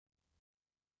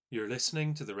You're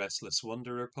listening to the Restless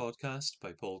Wanderer podcast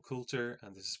by Paul Coulter,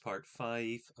 and this is part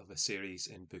 5 of a series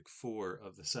in Book 4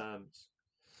 of the Psalms.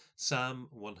 Psalm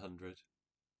 100.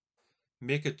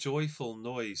 Make a joyful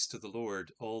noise to the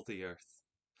Lord, all the earth.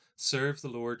 Serve the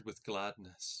Lord with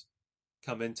gladness.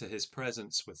 Come into his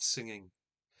presence with singing.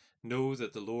 Know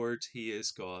that the Lord, he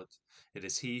is God. It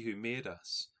is he who made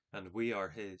us, and we are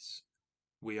his.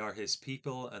 We are his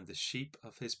people and the sheep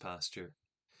of his pasture.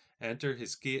 Enter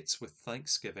his gates with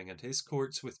thanksgiving and his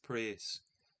courts with praise.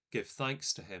 Give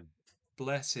thanks to him.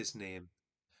 Bless his name.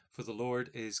 For the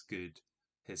Lord is good.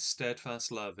 His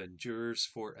steadfast love endures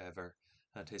forever,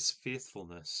 and his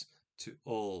faithfulness to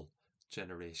all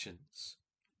generations.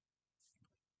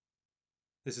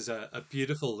 This is a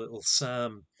beautiful little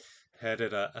psalm,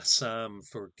 headed a psalm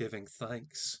for giving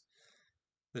thanks.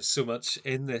 There's so much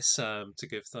in this psalm to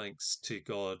give thanks to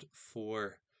God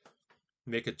for.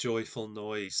 Make a joyful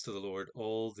noise to the Lord,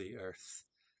 all the earth,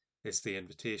 is the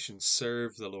invitation.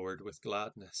 Serve the Lord with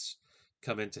gladness.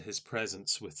 Come into his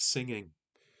presence with singing.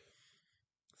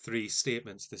 3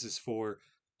 statements. This is for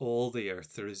all the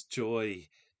earth. There is joy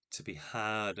to be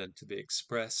had and to be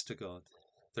expressed to God.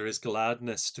 There is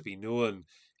gladness to be known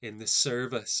in the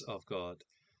service of God,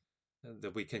 and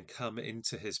that we can come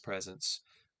into his presence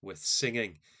with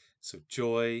singing. So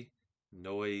joy,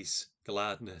 noise,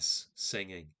 gladness,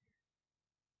 singing.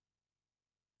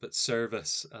 But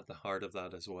service at the heart of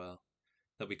that as well.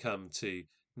 That we come to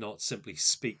not simply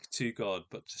speak to God,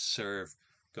 but to serve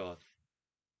God.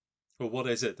 Well, what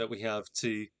is it that we have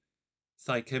to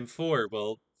thank him for?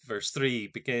 Well, verse 3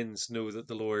 begins, know that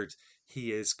the Lord,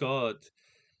 he is God.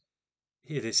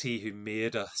 It is he who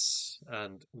made us,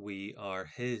 and we are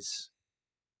his.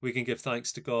 We can give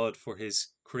thanks to God for his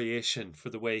creation, for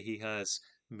the way he has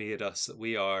made us, that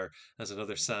we are, as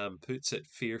another psalm puts it,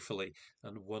 fearfully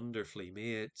and wonderfully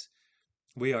made.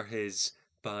 We are his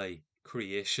by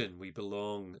creation. We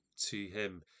belong to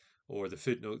him. Or the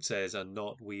footnote says, and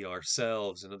not we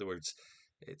ourselves. In other words,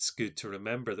 it's good to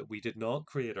remember that we did not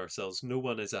create ourselves. No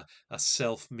one is a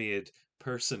self-made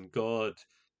person. God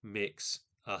makes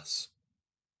us.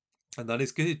 And that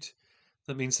is good.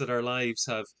 That means that our lives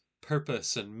have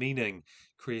purpose and meaning,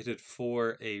 created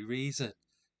for a reason.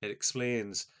 It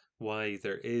explains why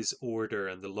there is order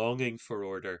and the longing for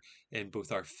order in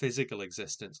both our physical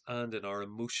existence and in our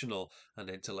emotional and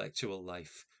intellectual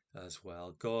life as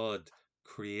well. God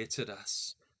created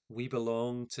us. We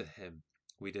belong to him.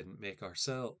 We didn't make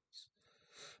ourselves.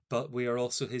 But we are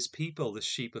also his people, the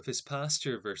sheep of his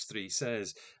pasture, verse 3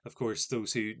 says. Of course,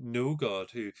 those who know God,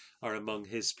 who are among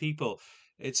his people.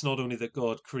 It's not only that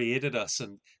God created us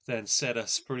and then set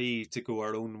us free to go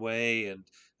our own way and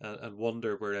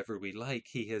wander wherever we like.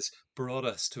 He has brought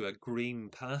us to a green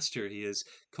pasture. He has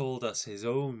called us his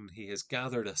own. He has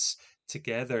gathered us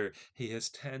together. He has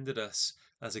tended us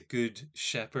as a good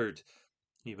shepherd.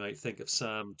 You might think of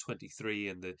Psalm 23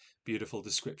 and the beautiful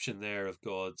description there of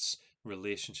God's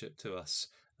relationship to us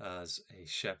as a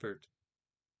shepherd.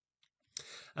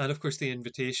 And of course, the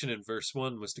invitation in verse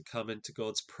 1 was to come into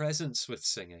God's presence with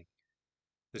singing.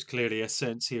 There's clearly a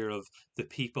sense here of the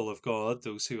people of God,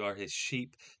 those who are his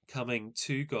sheep, coming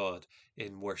to God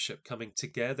in worship, coming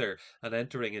together and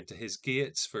entering into his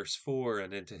gates, verse 4,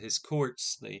 and into his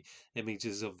courts, the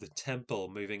images of the temple,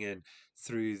 moving in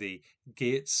through the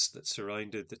gates that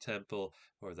surrounded the temple,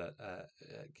 or that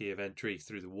gave entry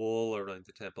through the wall around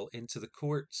the temple, into the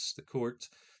courts, the court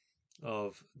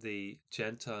of the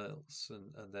Gentiles,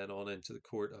 and then on into the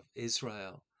court of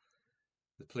Israel.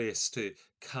 The place to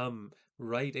come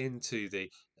right into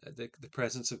the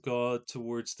presence of God,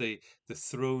 towards the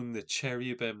throne, the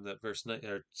cherubim that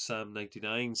Psalm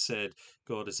 99 said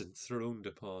God is enthroned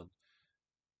upon.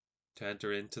 To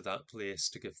enter into that place,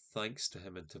 to give thanks to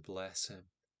him and to bless him.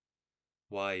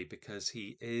 Why? Because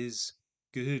he is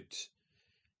good.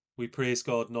 We praise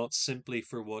God not simply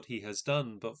for what he has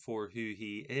done, but for who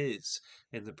he is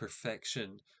in the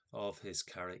perfection of his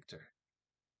character.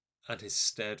 And his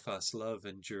steadfast love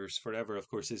endures forever. Of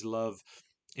course, his love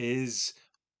is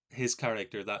his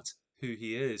character. That's who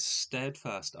he is,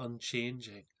 steadfast,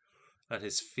 unchanging, and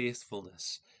his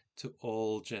faithfulness to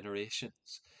all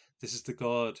generations. This is the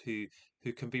God who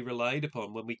can be relied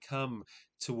upon. When we come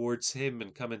towards him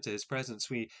and come into his presence,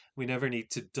 we never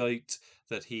need to doubt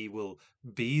that he will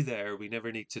be there. We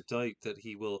never need to doubt that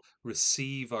he will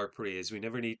receive our praise. We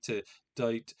never need to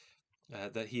doubt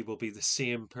that he will be the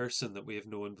same person that we have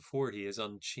known before. He is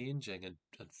unchanging and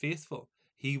faithful.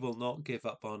 He will not give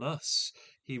up on us.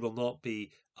 He will not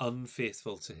be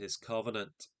unfaithful to his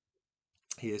covenant.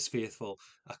 He is faithful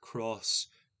across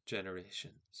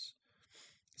generations.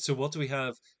 So, what do we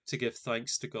have to give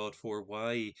thanks to God for?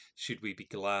 Why should we be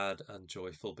glad and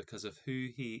joyful? Because of who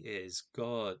He is,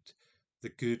 God, the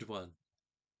good one.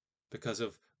 Because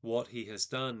of what He has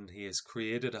done, He has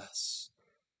created us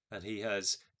and He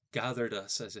has gathered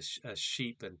us as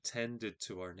sheep and tended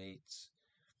to our needs.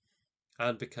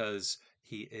 And because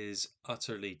He is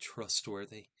utterly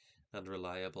trustworthy and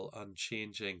reliable,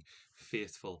 unchanging,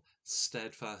 faithful,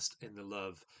 steadfast in the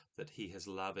love that He has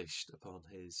lavished upon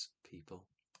His people.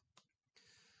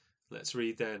 Let's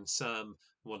read then Psalm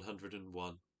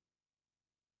 101,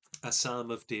 a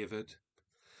psalm of David.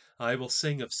 I will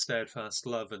sing of steadfast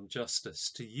love and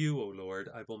justice. To you, O Lord,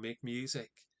 I will make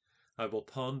music. I will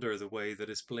ponder the way that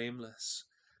is blameless.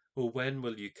 O when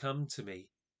will you come to me?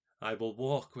 I will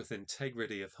walk with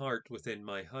integrity of heart within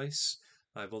my house.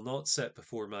 I will not set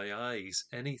before my eyes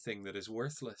anything that is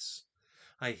worthless.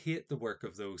 I hate the work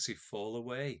of those who fall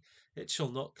away. It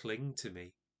shall not cling to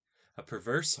me. A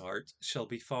perverse heart shall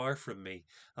be far from me.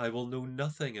 I will know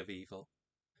nothing of evil.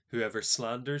 Whoever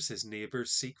slanders his neighbour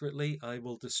secretly, I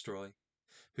will destroy.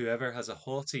 Whoever has a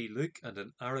haughty look and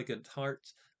an arrogant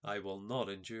heart, I will not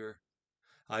endure.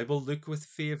 I will look with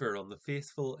favour on the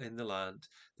faithful in the land,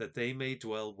 that they may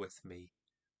dwell with me.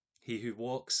 He who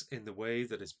walks in the way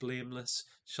that is blameless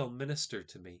shall minister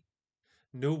to me.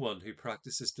 No one who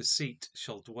practices deceit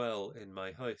shall dwell in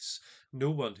my house.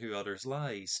 No one who utters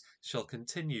lies shall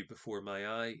continue before my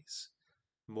eyes.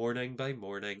 Morning by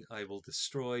morning I will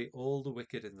destroy all the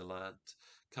wicked in the land,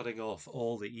 cutting off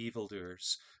all the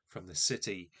evildoers from the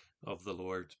city of the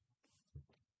Lord.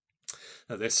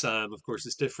 Now, this psalm, of course,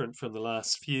 is different from the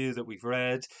last few that we've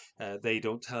read. They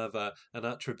don't have an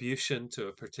attribution to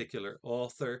a particular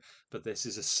author, but this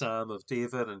is a psalm of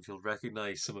David, and you'll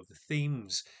recognize some of the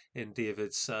themes in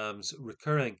David's psalms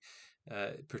recurring,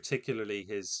 particularly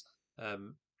his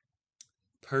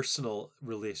personal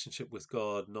relationship with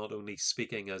God, not only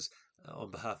speaking as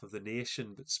on behalf of the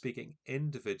nation, but speaking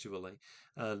individually,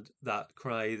 and that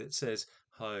cry that says,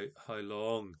 "How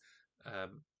long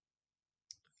um,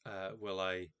 will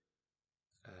I?"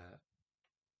 Uh,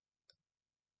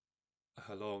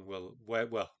 how long will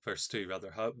well verse 2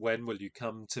 rather, when will you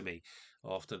come to me?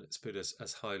 Often it's put as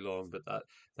how long, but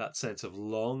that sense of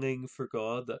longing for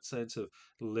God, that sense of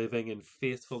living in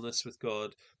faithfulness with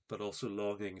God, but also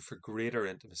longing for greater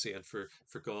intimacy and for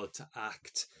God to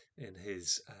act in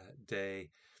his day.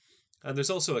 And there's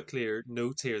also a clear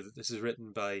note here that this is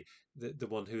written by the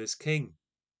one who is king,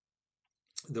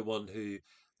 the one who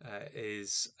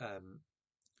is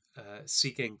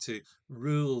seeking to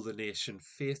rule the nation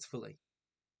faithfully.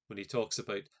 When he talks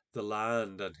about the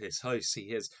land and his house,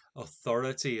 he has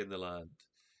authority in the land.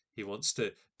 He wants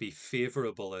to be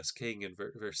favorable as king, and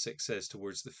verse 6 says,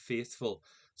 towards the faithful,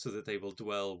 so that they will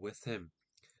dwell with him,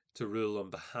 to rule on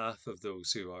behalf of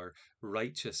those who are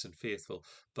righteous and faithful,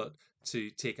 but to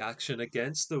take action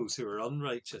against those who are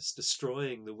unrighteous,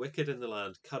 destroying the wicked in the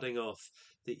land, cutting off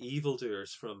the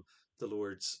evildoers from the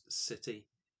Lord's city,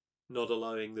 not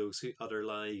allowing those who utter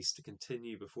lies to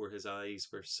continue before his eyes,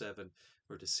 verse 7,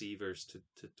 or deceivers to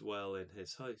dwell in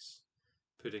his house,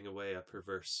 putting away a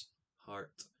perverse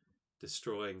heart,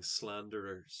 destroying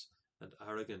slanderers and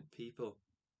arrogant people.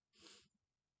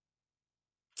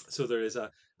 So there is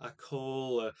a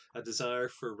call, a desire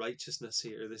for righteousness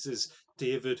here. This is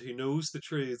David, who knows the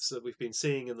truths that we've been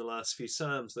seeing in the last few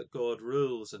Psalms, that God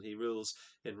rules, and he rules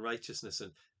in righteousness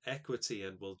and equity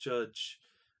and will judge.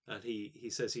 And he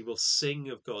says he will sing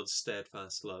of God's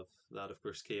steadfast love. That, of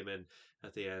course, came in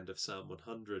at the end of Psalm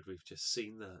 100. We've just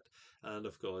seen that. And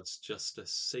of God's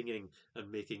justice, singing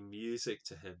and making music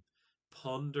to him,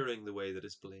 pondering the way that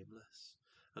is blameless,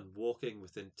 and walking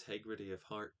with integrity of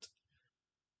heart.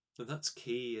 And that's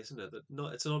key, isn't it?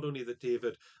 It's not only that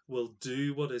David will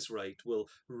do what is right, will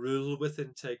rule with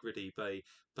integrity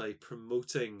by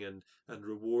promoting and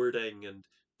rewarding and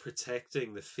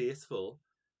protecting the faithful,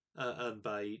 and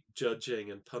by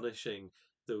judging and punishing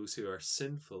those who are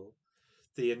sinful.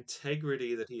 The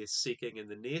integrity that he is seeking in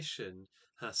the nation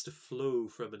has to flow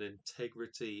from an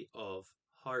integrity of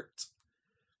heart.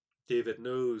 David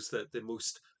knows that the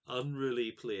most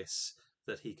unruly place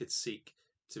that he could seek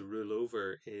to rule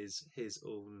over is his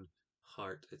own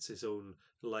heart. It's his own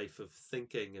life of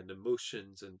thinking and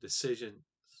emotions and decisions.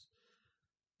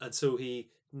 And so he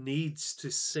needs to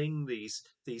sing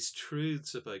these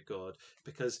truths about God,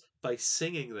 because by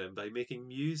singing them, by making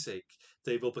music,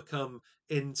 they will become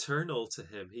internal to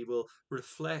him. He will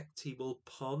reflect, he will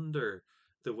ponder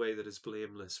the way that is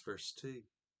blameless, verse 2.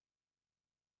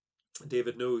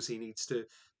 David knows he needs to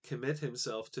commit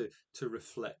himself to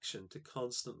reflection, to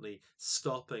constantly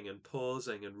stopping and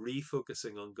pausing and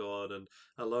refocusing on God and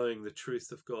allowing the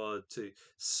truth of God to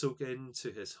soak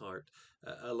into his heart,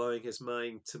 allowing his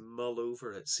mind to mull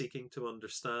over it, seeking to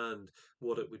understand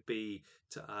what it would be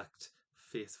to act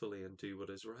faithfully and do what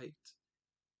is right.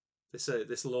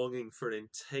 This longing for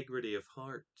integrity of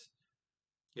heart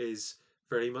is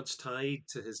very much tied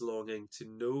to his longing to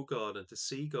know God and to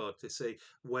see God, to say,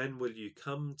 when will you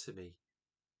come to me?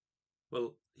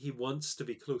 Well, he wants to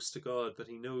be close to God, but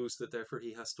he knows that therefore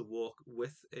he has to walk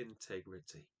with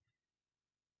integrity.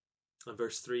 And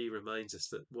verse 3 reminds us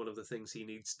that one of the things he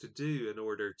needs to do in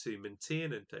order to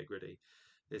maintain integrity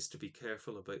is to be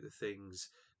careful about the things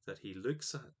that he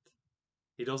looks at.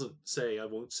 He doesn't say, I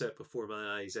won't set before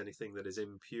my eyes anything that is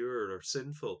impure or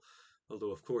sinful,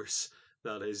 although, of course,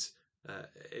 that is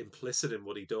implicit in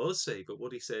what he does say. But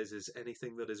what he says is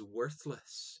anything that is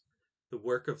worthless. The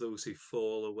work of those who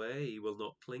fall away will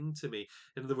not cling to me.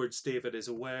 In other words, David is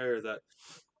aware that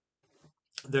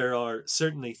there are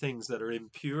certainly things that are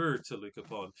impure to look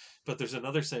upon, but there's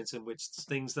another sense in which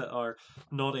things that are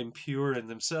not impure in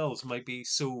themselves might be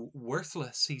so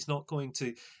worthless. He's not going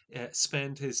to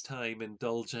spend his time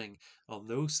indulging on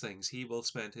those things. He will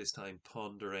spend his time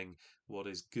pondering what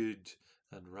is good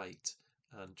and right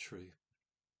and true.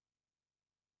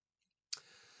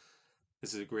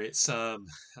 This is a great psalm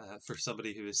for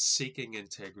somebody who is seeking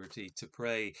integrity to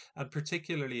pray. And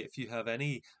particularly if you have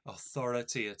any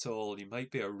authority at all, you might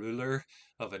be a ruler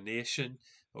of a nation,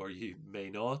 or you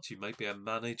may not. You might be a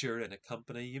manager in a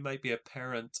company. You might be a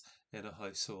parent in a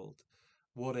household.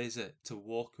 What is it to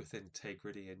walk with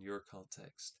integrity in your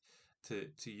context?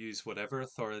 To use whatever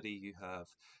authority you have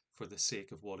for the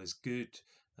sake of what is good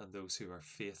and those who are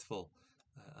faithful,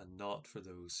 and not for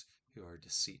those who are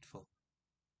deceitful.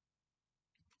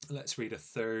 Let's read a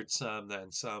third psalm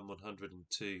then, Psalm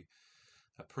 102,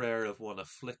 a prayer of one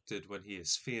afflicted when he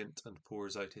is faint and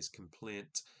pours out his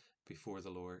complaint before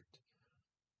the Lord.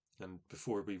 And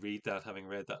before we read that, having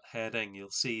read that heading,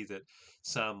 you'll see that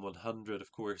Psalm 100,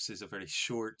 of course, is a very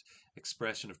short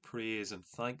expression of praise and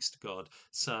thanks to God.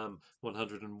 Psalm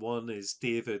 101 is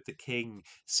David, the king,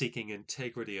 seeking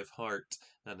integrity of heart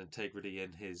and integrity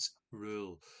in his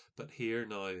rule. But here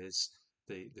now is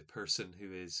the person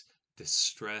who is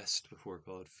distressed before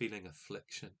God, feeling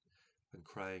affliction and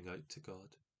crying out to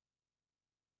God.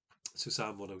 So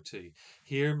Psalm 102,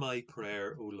 hear my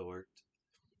prayer, O Lord.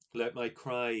 Let my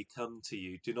cry come to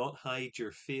you. Do not hide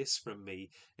your face from me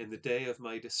in the day of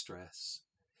my distress.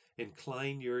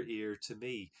 Incline your ear to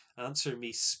me. Answer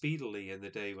me speedily in the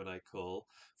day when I call.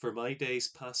 For my days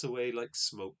pass away like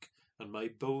smoke, and my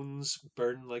bones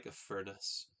burn like a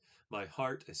furnace. My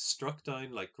heart is struck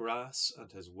down like grass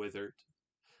and has withered.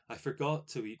 I forgot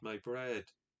to eat my bread.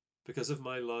 Because of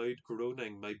my loud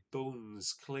groaning, my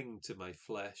bones cling to my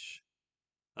flesh.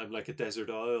 I'm like a desert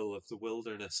owl of the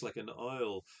wilderness, like an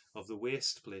owl of the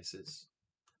waste places.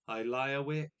 I lie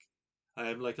awake. I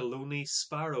am like a lonely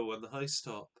sparrow on the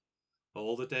housetop.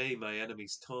 All the day my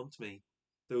enemies taunt me.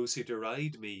 Those who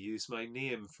deride me use my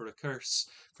name for a curse,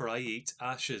 for I eat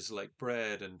ashes like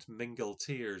bread and mingle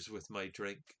tears with my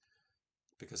drink,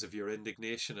 because of your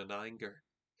indignation and anger.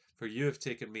 For you have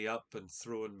taken me up and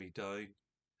thrown me down.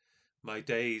 My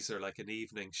days are like an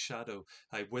evening shadow.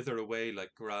 I wither away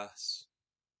like grass.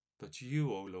 But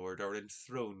you, O Lord, are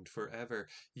enthroned forever.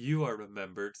 You are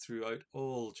remembered throughout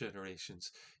all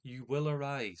generations. You will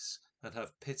arise and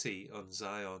have pity on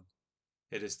Zion.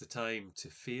 It is the time to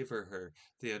favour her.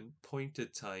 The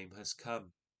appointed time has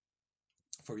come.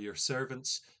 For your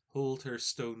servants hold her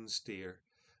stones dear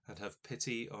and have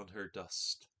pity on her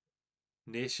dust.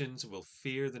 Nations will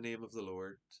fear the name of the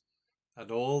Lord,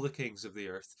 and all the kings of the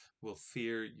earth will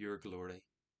fear your glory.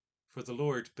 For the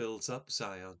Lord builds up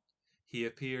Zion. He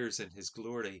appears in his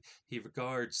glory. He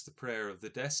regards the prayer of the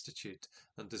destitute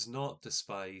and does not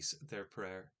despise their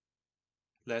prayer.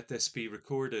 Let this be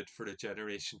recorded for a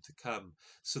generation to come,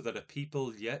 so that a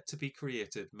people yet to be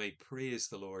created may praise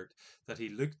the Lord, that he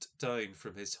looked down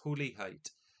from his holy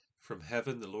height. From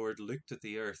heaven the Lord looked at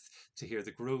the earth to hear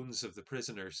the groans of the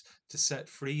prisoners, to set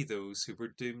free those who were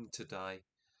doomed to die,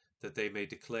 that they may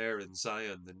declare in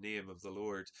Zion the name of the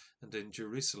Lord, and in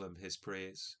Jerusalem his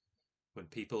praise, when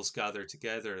peoples gather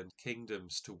together and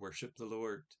kingdoms to worship the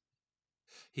Lord.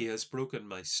 He has broken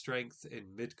my strength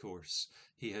in mid-course.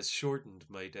 He has shortened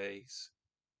my days.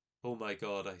 O my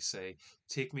God, I say,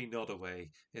 take me not away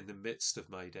in the midst of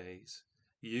my days,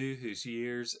 you whose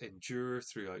years endure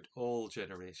throughout all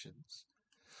generations.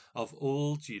 Of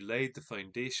old you laid the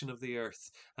foundation of the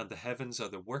earth, and the heavens are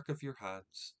the work of your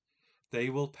hands. They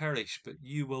will perish, but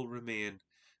you will remain.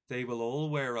 They will all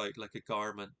wear out like a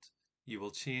garment. You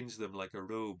will change them like a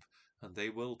robe, and they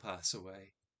will pass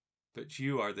away. But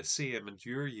you are the same, and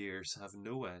your years have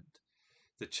no end.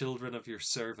 The children of your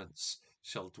servants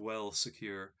shall dwell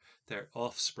secure. Their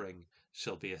offspring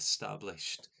shall be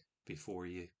established before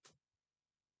you.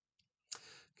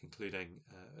 Concluding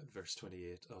verse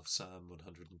 28 of Psalm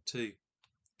 102.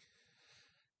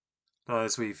 Now,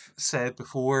 as we've said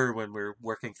before, when we're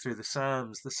working through the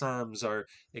Psalms are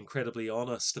incredibly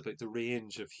honest about the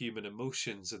range of human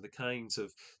emotions and the kinds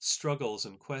of struggles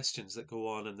and questions that go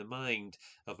on in the mind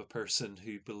of a person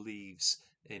who believes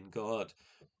in God.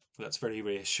 That's very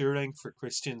reassuring for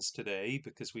Christians today,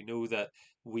 because we know that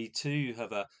we too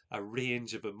have a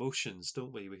range of emotions,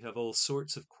 don't we? We have all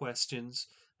sorts of questions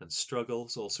and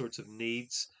struggles, all sorts of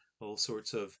needs, all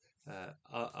sorts of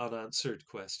unanswered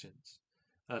questions.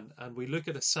 And we look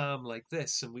at a psalm like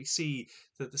this and we see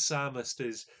that the psalmist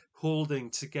is holding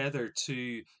together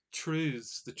two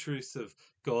truths: the truth of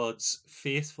God's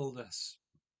faithfulness,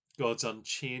 God's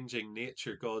unchanging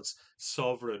nature, God's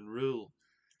sovereign rule.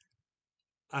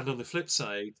 And on the flip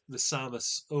side, the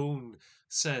psalmist's own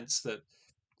sense that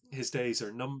his days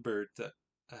are numbered, that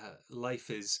life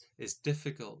is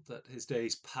difficult, that his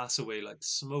days pass away like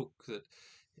smoke, that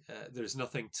there's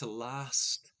nothing to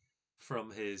last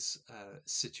from his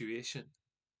situation.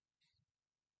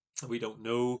 We don't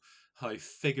know how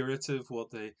figurative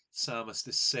what the psalmist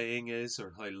is saying is,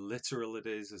 or how literal it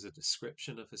is as a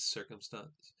description of his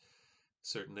circumstance.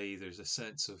 Certainly, there's a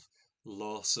sense of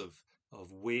loss of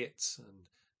weight and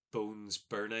bones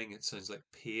burning. It sounds like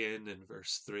pain in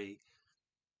verse 3,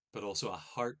 but also a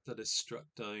heart that is struck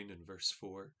down in verse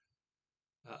 4,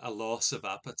 a loss of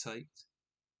appetite,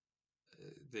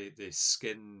 the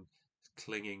skin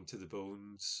clinging to the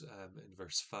bones in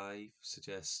verse 5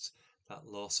 suggests that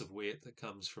loss of weight that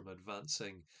comes from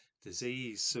advancing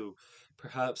disease. So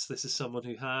perhaps this is someone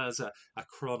who has a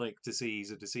chronic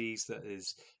disease, a disease that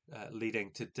is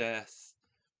leading to death,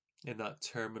 in that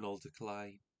terminal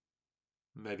decline.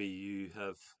 Maybe you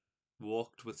have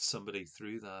walked with somebody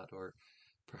through that, or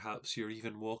perhaps you're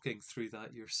even walking through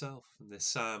that yourself, and this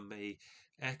psalm may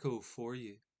echo for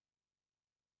you.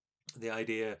 The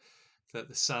idea that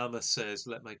the psalmist says,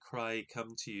 "Let my cry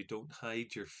come to you, don't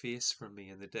hide your face from me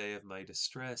in the day of my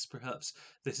distress." Perhaps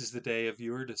this is the day of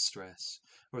your distress,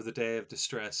 or the day of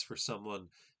distress for someone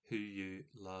who you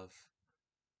love.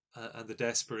 And the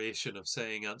desperation of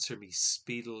saying, "Answer me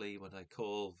speedily when I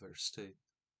call," verse 2.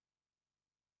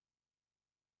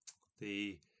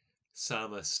 The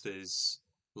psalmist is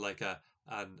like a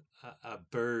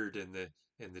bird in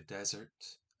the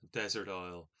desert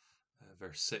owl.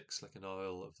 Verse 6, like an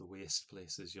owl of the waste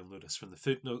places. You'll notice from the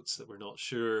footnotes that we're not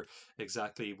sure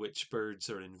exactly which birds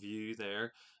are in view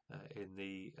there in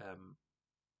the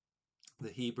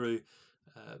Hebrew,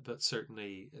 but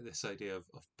certainly this idea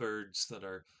of birds that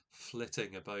are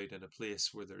flitting about in a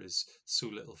place where there is so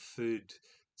little food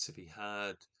to be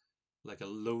had, like a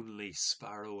lonely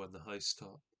sparrow on the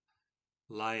housetop,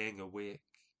 lying awake.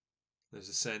 There's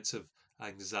a sense of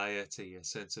anxiety, a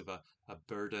sense of a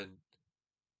burden,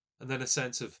 and then a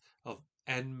sense of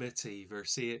enmity.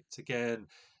 Verse 8 again.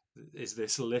 Is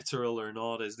this literal or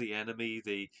not? Is the enemy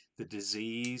the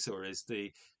disease, or is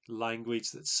the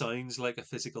language that sounds like a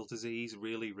physical disease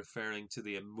really referring to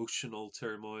the emotional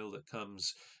turmoil that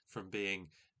comes from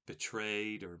being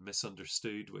betrayed or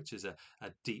misunderstood, which is a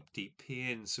deep, deep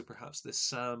pain? So perhaps this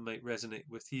psalm might resonate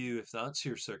with you if that's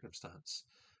your circumstance,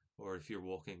 or if you're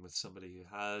walking with somebody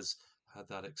who has had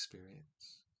that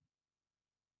experience.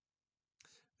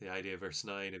 The idea, verse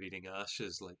 9, of eating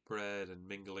ashes like bread and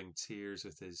mingling tears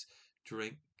with his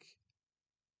drink.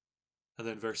 And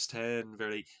then verse 10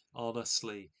 very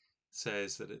honestly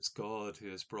says that it's God who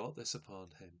has brought this upon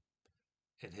him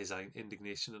in his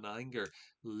indignation and anger,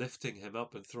 lifting him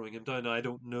up and throwing him down. Now, I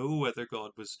don't know whether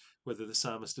the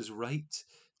psalmist is right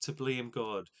to blame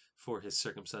God for his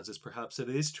circumstances. Perhaps it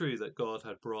is true that God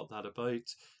had brought that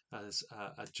about as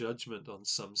a judgment on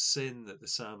some sin that the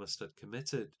psalmist had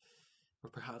committed. Or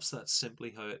perhaps that's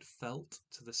simply how it felt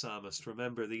to the psalmist.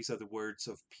 Remember, these are the words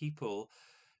of people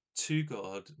to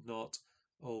God, not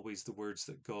always the words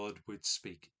that God would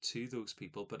speak to those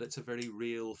people, but it's a very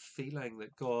real feeling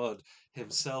that God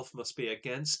himself must be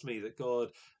against me, that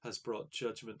God has brought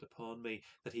judgment upon me,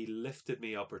 that he lifted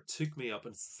me up or took me up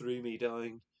and threw me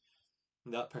down.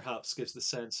 And that perhaps gives the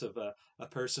sense of a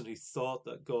person who thought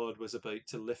that God was about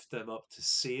to lift them up, to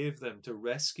save them, to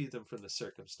rescue them from the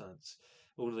circumstance,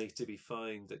 only to be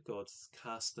found that God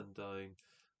cast them down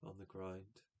on the ground.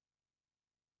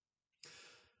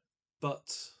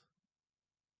 But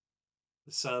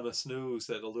The psalmist knows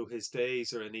that although his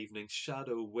days are an evening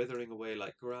shadow, withering away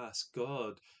like grass,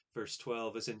 God, verse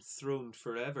 12, is enthroned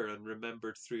forever and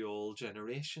remembered through all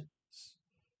generations.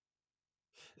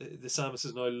 The psalmist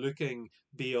is now looking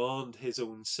beyond his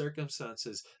own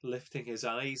circumstances, lifting his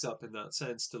eyes up in that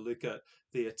sense to look at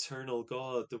the eternal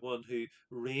God, the one who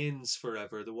reigns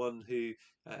forever, the one who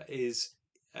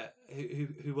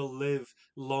who will live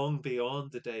long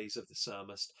beyond the days of the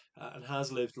psalmist and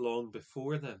has lived long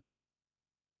before them.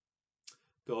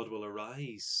 God will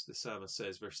arise, the psalmist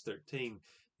says, verse 13.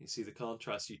 You see the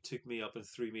contrast. You took me up and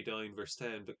threw me down, verse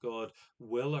 10. But God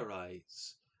will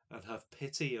arise and have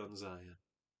pity on Zion.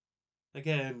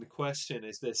 Again, the question,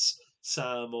 is this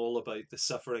psalm all about the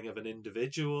suffering of an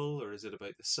individual, or is it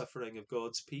about the suffering of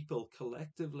God's people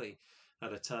collectively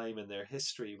at a time in their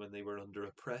history when they were under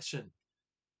oppression?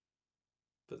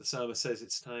 But the psalmist says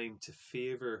it's time to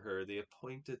favour her. The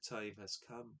appointed time has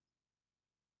come.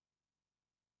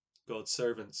 God's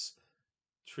servants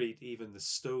treat even the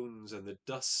stones and the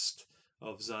dust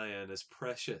of Zion as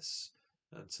precious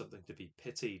and something to be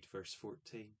pitied, verse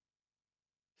 14.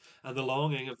 And the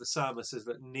longing of the psalmist is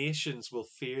that nations will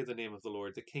fear the name of the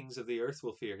Lord. The kings of the earth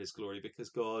will fear his glory, because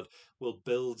God will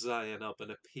build Zion up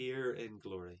and appear in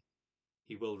glory.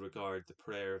 He will regard the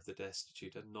prayer of the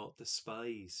destitute and not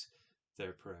despise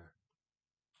their prayer.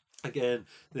 Again,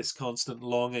 this constant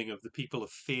longing of the people of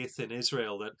faith in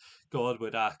Israel that God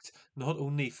would act not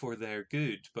only for their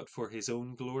good, but for his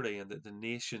own glory, and that the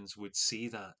nations would see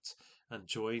that and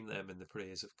join them in the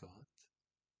praise of God.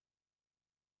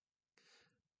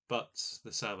 But,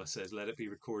 the psalmist says, let it be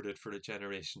recorded for a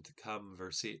generation to come,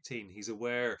 verse 18. He's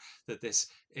aware that this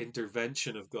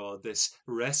intervention of God, this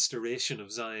restoration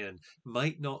of Zion,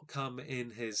 might not come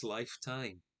in his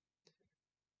lifetime.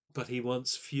 But he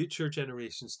wants future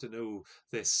generations to know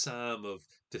this psalm of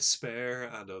despair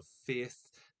and of faith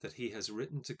that he has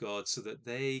written to God, so that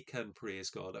they can praise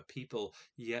God, a people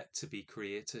yet to be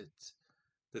created,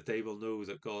 that they will know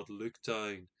that God looked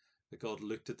down, that God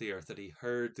looked at the earth, that he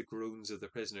heard the groans of the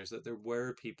prisoners, that there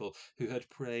were people who had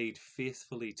prayed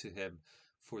faithfully to him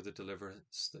for the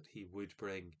deliverance that he would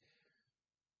bring.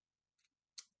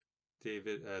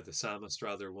 The psalmist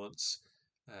rather, wants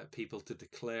people to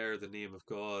declare the name of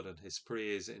God and his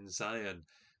praise in Zion,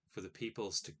 for the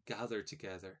peoples to gather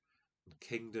together and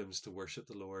kingdoms to worship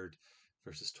the Lord,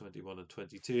 verses 21 and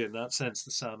 22. In that sense,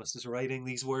 the psalmist is writing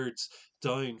these words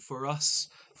down for us,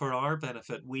 for our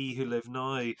benefit, we who live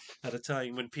now at a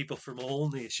time when people from all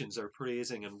nations are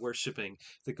praising and worshipping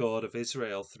the God of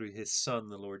Israel through his Son,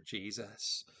 the Lord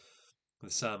Jesus.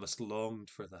 The psalmist longed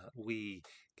for that. We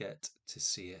get to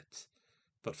see it.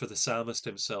 But for the psalmist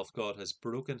himself, God has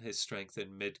broken his strength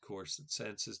in mid-course. It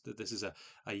senses that this is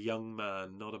a young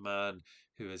man, not a man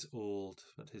who is old,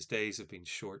 but his days have been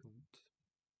shortened.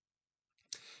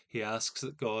 He asks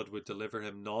that God would deliver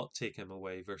him, not take him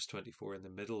away, verse 24, in the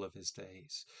middle of his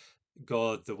days.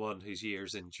 God, the one whose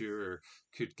years endure,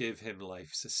 could give him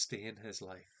life, sustain his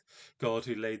life. God,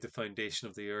 who laid the foundation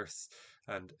of the earth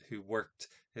and who worked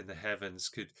in the heavens,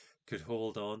 could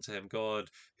hold on to him.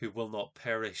 God, who will not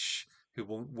perish, who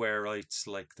won't wear out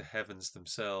like the heavens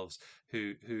themselves,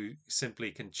 who simply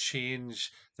can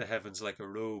change the heavens like a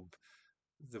robe,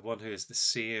 the one who is the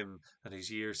same and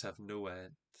whose years have no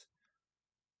end.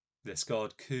 This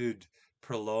God could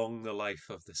prolong the life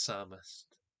of the psalmist.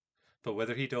 But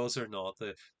whether he does or not,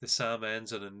 the psalm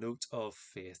ends on a note of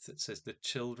faith. It says, the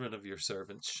children of your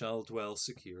servants shall dwell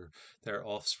secure. Their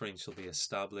offspring shall be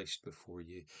established before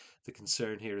you. The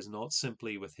concern here is not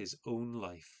simply with his own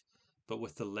life, but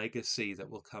with the legacy that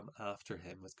will come after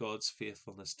him, with God's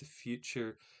faithfulness to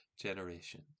future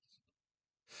generations.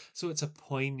 So it's a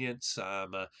poignant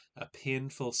psalm, a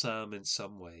painful psalm in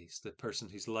some ways, the person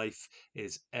whose life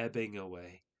is ebbing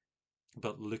away,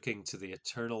 but looking to the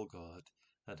eternal God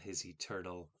and his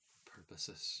eternal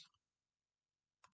purposes.